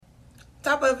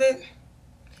top of it,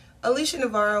 Alicia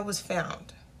Navarro was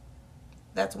found.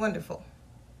 That's wonderful.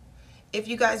 If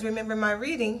you guys remember my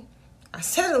reading, I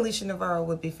said Alicia Navarro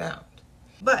would be found.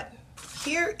 But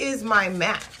here is my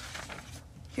map.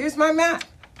 Here's my map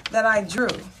that I drew.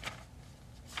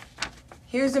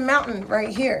 Here's a mountain right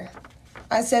here.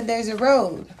 I said there's a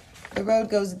road. The road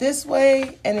goes this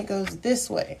way and it goes this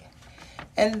way.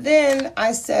 And then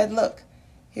I said, look,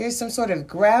 here's some sort of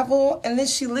gravel. And then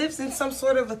she lives in some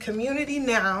sort of a community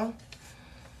now.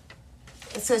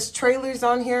 It says trailers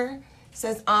on here. It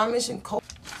says Amish and coal.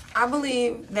 I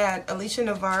believe that Alicia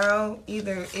Navarro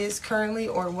either is currently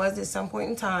or was at some point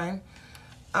in time,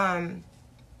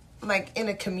 like in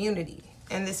a community.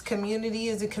 And this community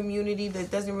is a community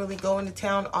that doesn't really go into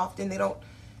town often. They don't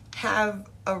have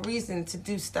a reason to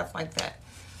do stuff like that.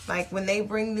 Like when they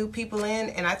bring new people in,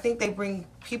 and I think they bring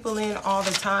people in all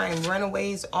the time,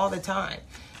 runaways all the time.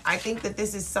 I think that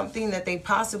this is something that they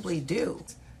possibly do.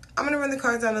 I'm going to run the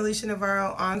cards on Alicia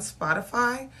Navarro on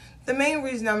Spotify. The main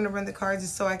reason I'm going to run the cards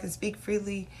is so I can speak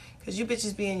freely, because you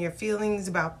bitches be in your feelings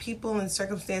about people and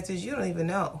circumstances you don't even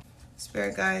know.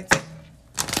 Spirit guides,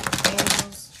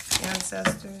 angels,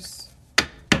 ancestors.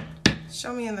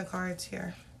 Show me in the cards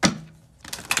here.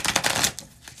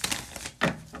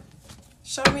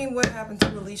 Show me what happened to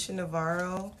Alicia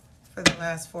Navarro for the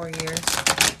last 4 years.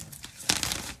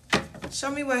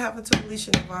 Show me what happened to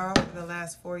Alicia Navarro for the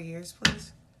last 4 years,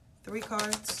 please. 3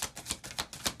 cards.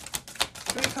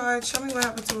 3 cards. Show me what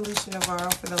happened to Alicia Navarro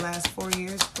for the last 4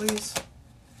 years, please.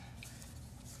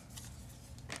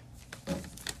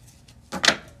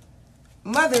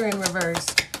 Mother in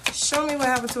reverse. Show me what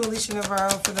happened to Alicia Navarro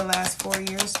for the last 4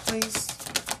 years, please.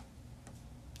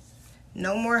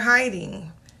 No more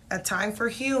hiding. A time for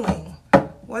healing.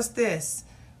 What's this?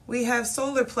 We have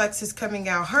solar plexus coming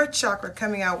out, heart chakra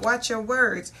coming out. Watch your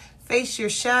words. Face your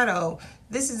shadow.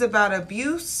 This is about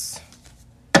abuse.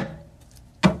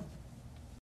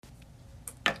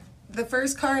 The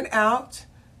first card out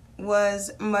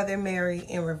was Mother Mary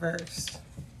in reverse.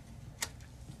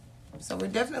 So we're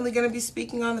definitely going to be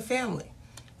speaking on the family.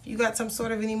 If you got some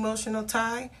sort of an emotional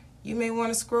tie, you may want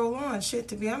to scroll on. Shit,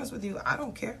 to be honest with you, I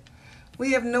don't care.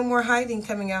 We have no more hiding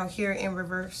coming out here in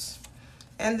reverse.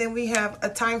 And then we have a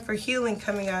time for healing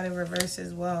coming out in reverse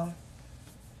as well.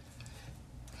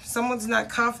 Someone's not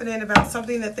confident about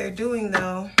something that they're doing,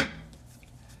 though.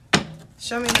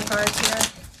 Show me the cards here.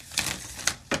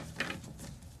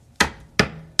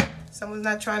 Someone's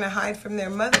not trying to hide from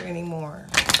their mother anymore.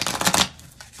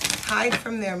 Hide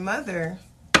from their mother?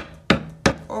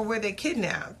 Or were they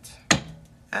kidnapped?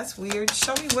 That's weird.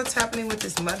 Show me what's happening with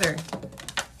this mother.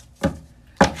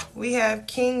 We have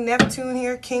King Neptune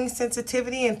here, King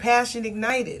Sensitivity and Passion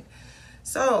Ignited.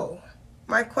 So,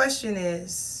 my question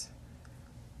is,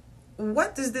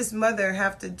 what does this mother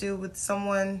have to do with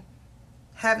someone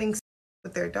having sex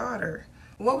with their daughter?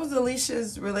 What was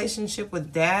Alicia's relationship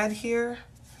with dad here?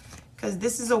 Because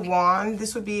this is a wand,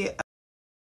 this would be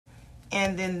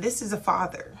and then this is a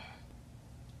father.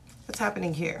 What's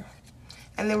happening here?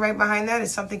 And then right behind that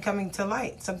is something coming to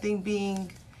light, something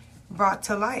being brought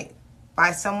to light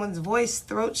by someone's voice,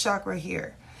 throat chakra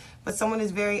here. But someone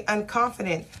is very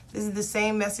unconfident. This is the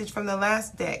same message from the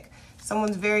last deck.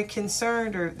 Someone's very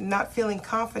concerned or not feeling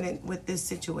confident with this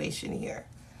situation here,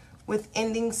 with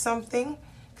ending something,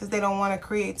 because they don't want to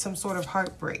create some sort of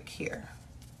heartbreak here,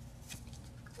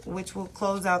 which will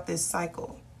close out this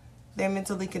cycle. They're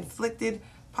mentally conflicted,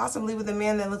 possibly with a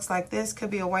man that looks like this.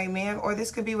 Could be a white man, or this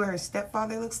could be what her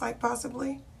stepfather looks like,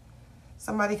 possibly.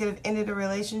 Somebody could have ended a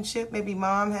relationship. Maybe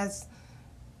mom has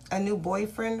a new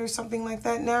boyfriend or something like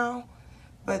that now,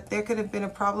 but there could have been a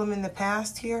problem in the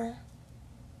past here.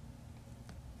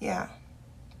 Yeah,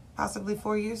 possibly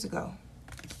 4 years ago,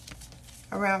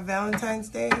 around Valentine's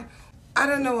Day. I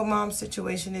don't know what mom's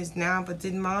situation is now, but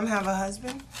did mom have a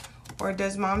husband? Or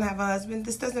does mom have a husband?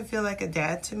 This doesn't feel like a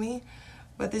dad to me,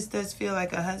 but this does feel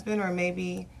like a husband, or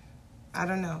maybe, I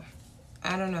don't know.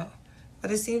 I don't know.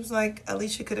 But it seems like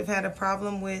Alicia could have had a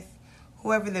problem with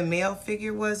whoever the male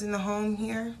figure was in the home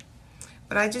here.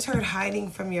 But I just heard hiding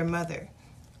from your mother.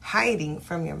 Hiding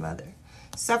from your mother.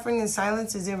 Suffering in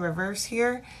silence is in reverse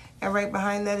here. And right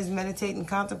behind that is meditate and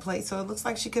contemplate. So it looks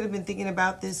like she could have been thinking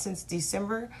about this since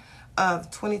December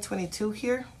of 2022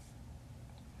 here.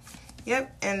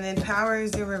 Yep, and then power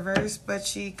is in reverse, but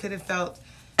she could have felt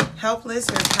helpless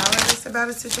or powerless about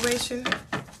a situation.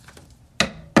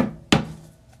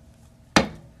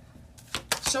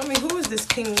 Show me, who is this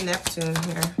King Neptune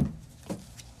here?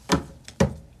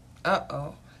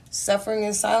 Uh-oh. Suffering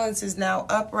in silence is now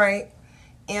upright.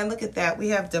 And look at that. We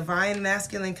have divine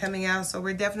masculine coming out. So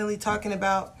we're definitely talking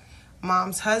about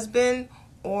mom's husband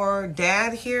or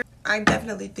dad here. I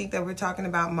definitely think that we're talking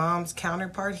about mom's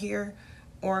counterpart here,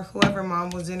 or whoever mom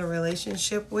was in a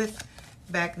relationship with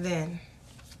back then.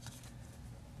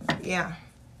 Yeah.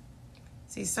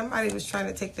 See, somebody was trying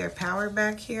to take their power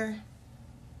back here.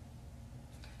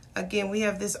 Again, we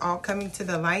have this all coming to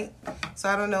the light. So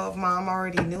I don't know if mom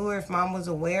already knew or if mom was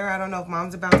aware. I don't know if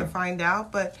mom's about to find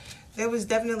out, but there was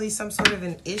definitely some sort of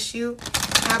an issue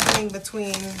happening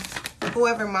between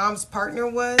whoever mom's partner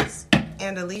was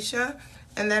and Alicia,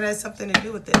 and that has something to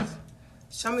do with this.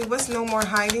 Show me what's no more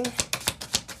hiding.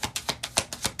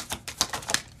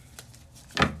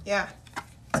 Yeah,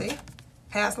 see?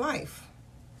 Past life.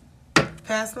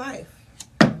 Past life.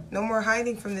 No more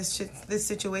hiding from this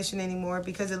situation anymore,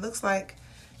 because it looks like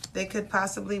they could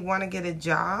possibly want to get a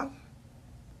job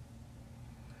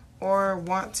or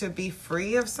want to be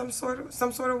free of some sort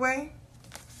of way.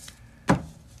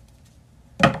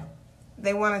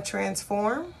 They want to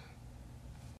transform.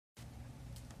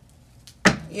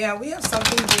 Yeah, we have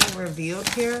something being revealed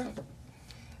here.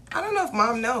 I don't know if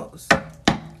mom knows.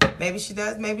 Maybe she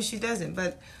does, maybe she doesn't.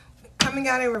 But coming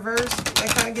out in reverse,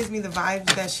 that kind of gives me the vibe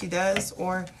that she does.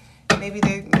 Or maybe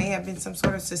there may have been some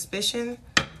sort of suspicion.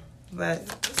 But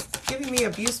it's giving me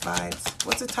abuse vibes.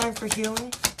 What's a time for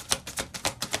healing?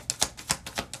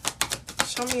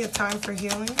 Show me a time for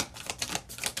healing.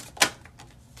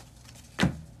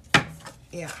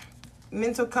 Yeah.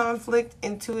 Mental conflict,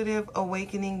 intuitive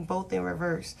awakening, both in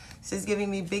reverse. This is giving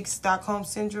me big Stockholm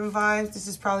Syndrome vibes. This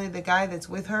is probably the guy that's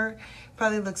with her.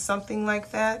 Probably looks something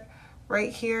like that right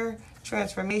here.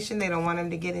 Transformation. They don't want him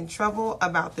to get in trouble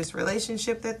about this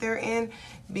relationship that they're in,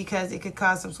 because it could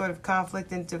cause some sort of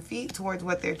conflict and defeat towards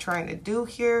what they're trying to do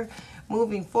here.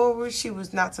 Moving forward, she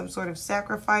was not some sort of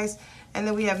sacrifice. And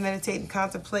then we have meditate and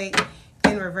contemplate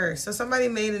in reverse. So somebody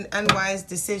made an unwise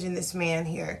decision, this man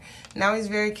here. Now he's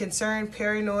very concerned,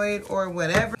 paranoid, or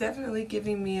whatever. Definitely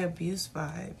giving me abuse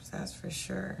vibes, that's for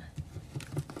sure.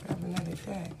 Grab another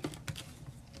deck.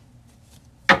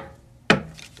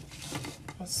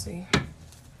 Let's see.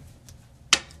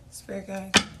 Spirit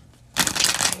guide,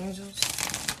 angels,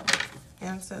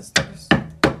 ancestors.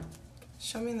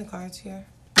 Show me the cards here.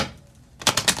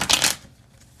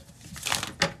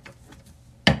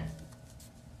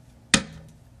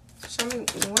 Show me,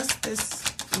 what's this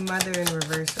mother in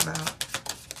reverse about?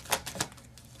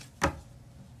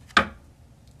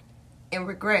 And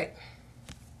regret.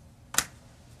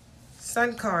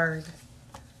 Sun card.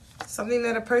 Something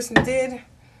that a person did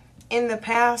in the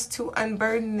past to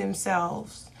unburden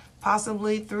themselves.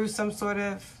 Possibly through some sort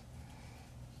of,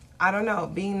 I don't know,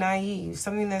 being naive.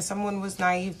 Something that someone was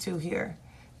naive to here.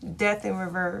 Death in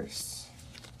reverse.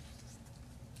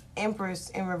 Empress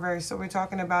in reverse. So we're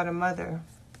talking about a mother.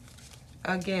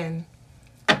 Again,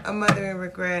 a mother in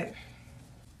regret.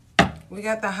 We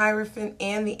got the Hierophant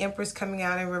and the Empress coming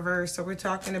out in reverse. So we're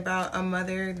talking about a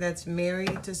mother that's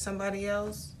married to somebody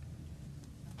else.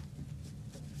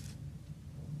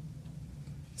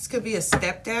 This could be a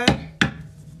stepdad.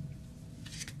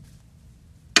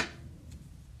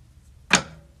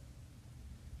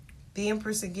 The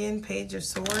Empress again, Page of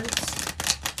Swords.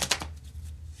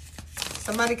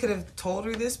 Somebody could have told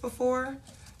her this before.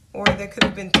 Or there could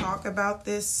have been talk about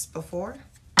this before.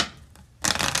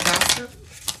 Gossip.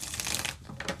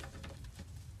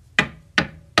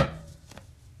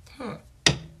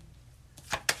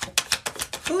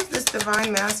 Who's this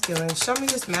divine masculine? Show me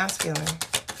this masculine.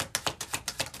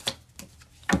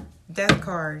 Death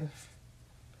card.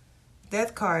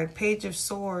 Death card. Page of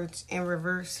Swords in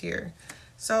reverse here.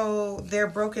 So they're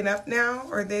broken up now,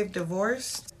 or they've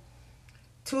divorced.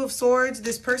 Two of Swords.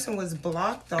 This person was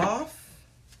blocked off.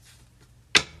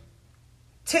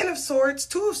 Ten of Swords,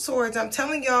 Two of Swords. I'm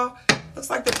telling y'all, looks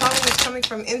like the problem is coming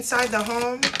from inside the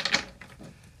home.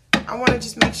 I want to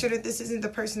just make sure that this isn't the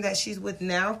person that she's with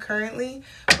now, currently.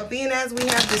 But being as we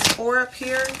have this 4 up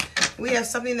here, we have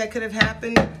something that could have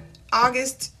happened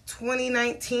August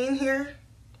 2019 here.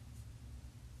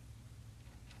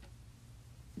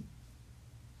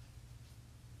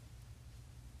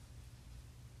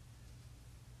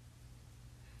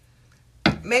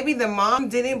 Maybe the mom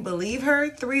didn't believe her.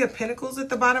 3 of Pentacles at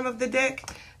the bottom of the deck.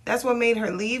 That's what made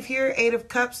her leave here. 8 of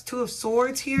Cups, 2 of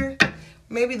Swords here.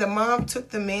 Maybe the mom took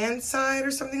the man's side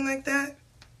or something like that.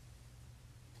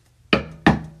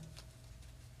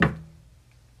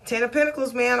 10 of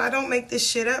Pentacles, man. I don't make this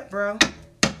shit up, bro.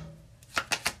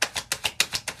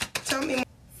 Tell me.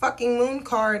 Fucking Moon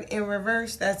card in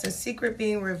reverse. That's a secret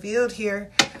being revealed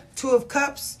here. 2 of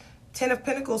Cups. 10 of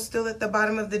Pentacles still at the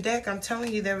bottom of the deck. I'm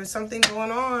telling you, there was something going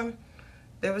on.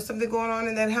 There was something going on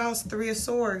in that house. 3 of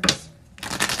Swords.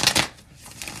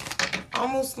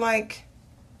 Almost like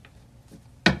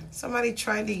Somebody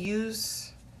tried to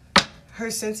use her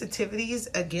sensitivities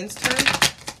against her.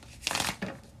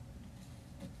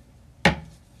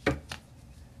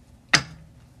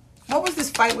 What was this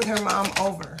fight with her mom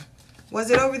over? Was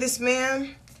it over this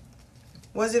man?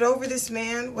 Was it over this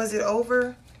man? Was it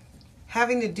over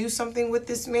having to do something with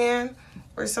this man,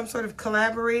 or some sort of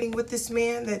collaborating with this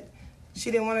man that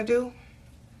she didn't want to do?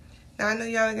 Now, I know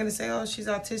y'all are going to say, oh, she's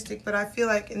autistic, but I feel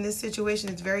like in this situation,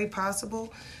 it's very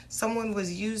possible someone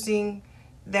was using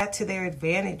that to their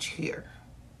advantage here.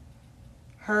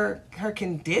 Her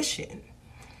condition.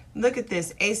 Look at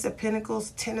this. Ace of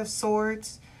Pentacles, Ten of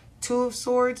Swords, Two of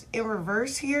Swords in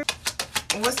reverse here.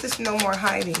 And what's this no more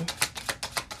hiding?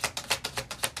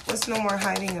 What's no more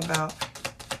hiding about?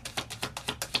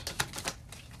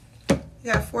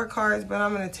 You got 4 cards, but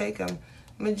I'm going to take them.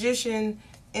 Magician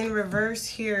in reverse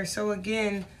here. So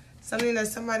again, something that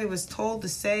somebody was told to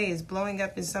say is blowing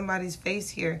up in somebody's face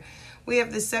here. We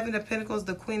have the Seven of Pentacles,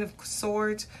 the Queen of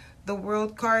Swords, the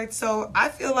World card. So I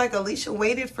feel like Alicia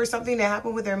waited for something to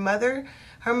happen with her mother.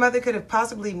 Her mother could have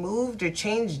possibly moved or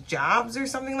changed jobs or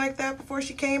something like that before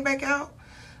she came back out.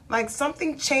 Like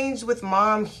something changed with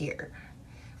mom here.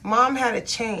 Mom had a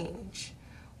change.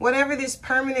 Whatever this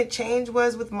permanent change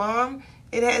was with mom,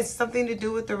 it has something to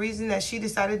do with the reason that she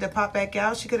decided to pop back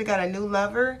out. She could have got a new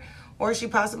lover, or she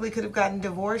possibly could have gotten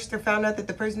divorced or found out that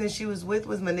the person that she was with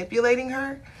was manipulating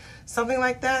her. Something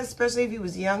like that, especially if he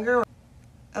was younger.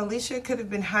 Alicia could have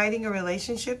been hiding a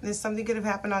relationship. Something could have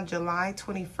happened on July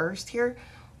 21st here.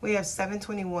 We have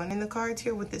 721 in the cards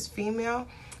here with this female.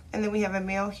 And then we have a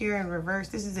male here in reverse.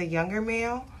 This is a younger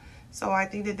male. So I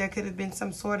think that there could have been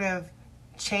some sort of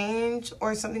change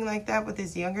or something like that with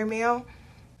this younger male.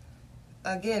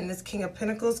 Again, this King of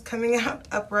Pentacles coming out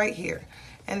up right here.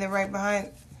 And then right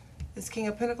behind this King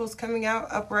of Pentacles coming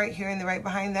out up right here. And then right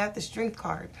behind that, the Strength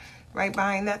card. Right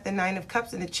behind that, the Nine of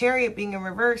Cups. And the Chariot being in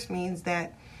reverse means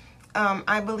that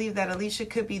I believe that Alicia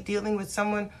could be dealing with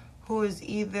someone who is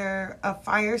either a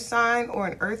fire sign or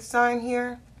an earth sign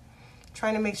here.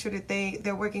 Trying to make sure that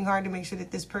they're working hard to make sure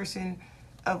that this person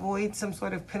avoids some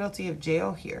sort of penalty of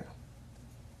jail here.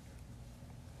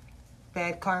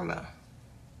 Bad karma.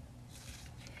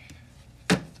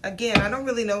 Again, I don't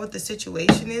really know what the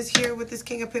situation is here with this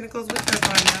King of Pentacles. We're going to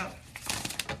find out.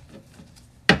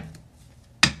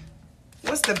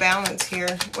 What's the balance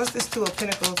here? What's this Two of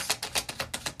Pentacles?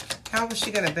 How is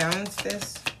she going to balance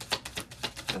this?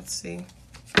 Let's see.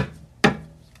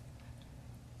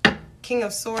 King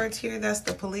of Swords here, that's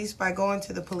the police, by going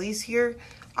to the police here,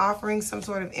 offering some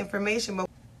sort of information. But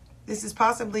this is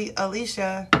possibly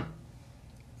Alicia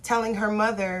telling her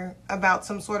mother about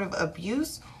some sort of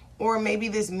abuse, or maybe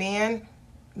this man,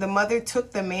 the mother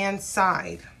took the man's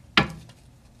side.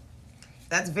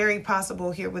 That's very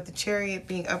possible here with the Chariot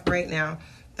being up right now.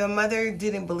 The mother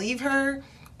didn't believe her,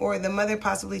 or the mother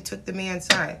possibly took the man's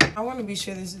side. I want to be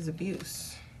sure this is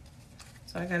abuse.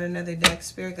 So I got another deck.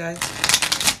 Spirit guides,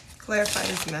 clarify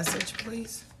this message,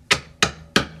 please.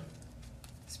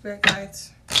 Spirit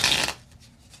guides,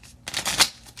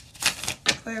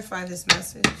 clarify this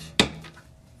message.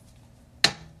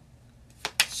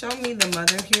 Show me the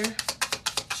mother here.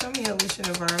 Show me Alicia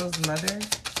Navarro's mother.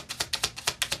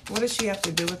 What does she have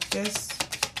to do with this?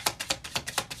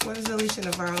 What does Alicia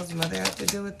Navarro's mother have to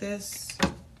do with this?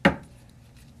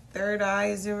 Third eye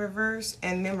is in reverse,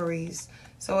 and memories.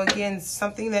 So again,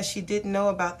 something that she didn't know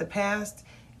about the past,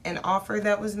 an offer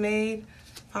that was made,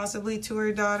 possibly to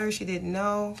her daughter, she didn't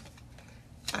know.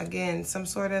 Again, some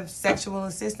sort of sexual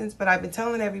assistance, but I've been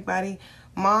telling everybody,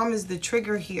 mom is the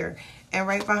trigger here. And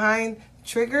right behind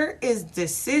trigger is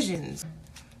decisions.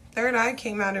 Third eye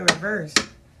came out in reverse.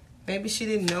 Maybe she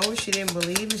didn't know, she didn't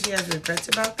believe, and she has regrets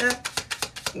about that.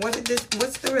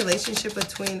 What's the relationship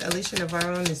between Alicia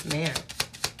Navarro and this man?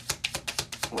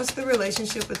 What's the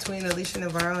relationship between Alicia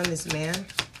Navarro and this man?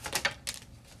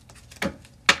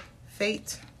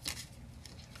 Fate,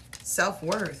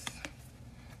 self-worth,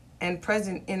 and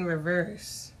present in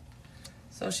reverse.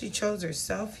 So she chose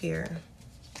herself here.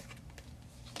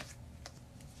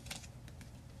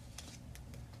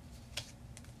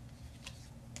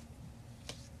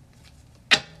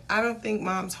 I don't think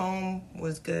mom's home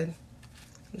was good.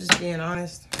 I'm just being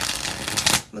honest.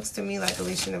 Looks to me like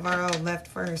Alicia Navarro left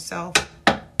for herself,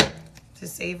 to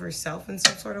save herself in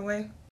some sort of way.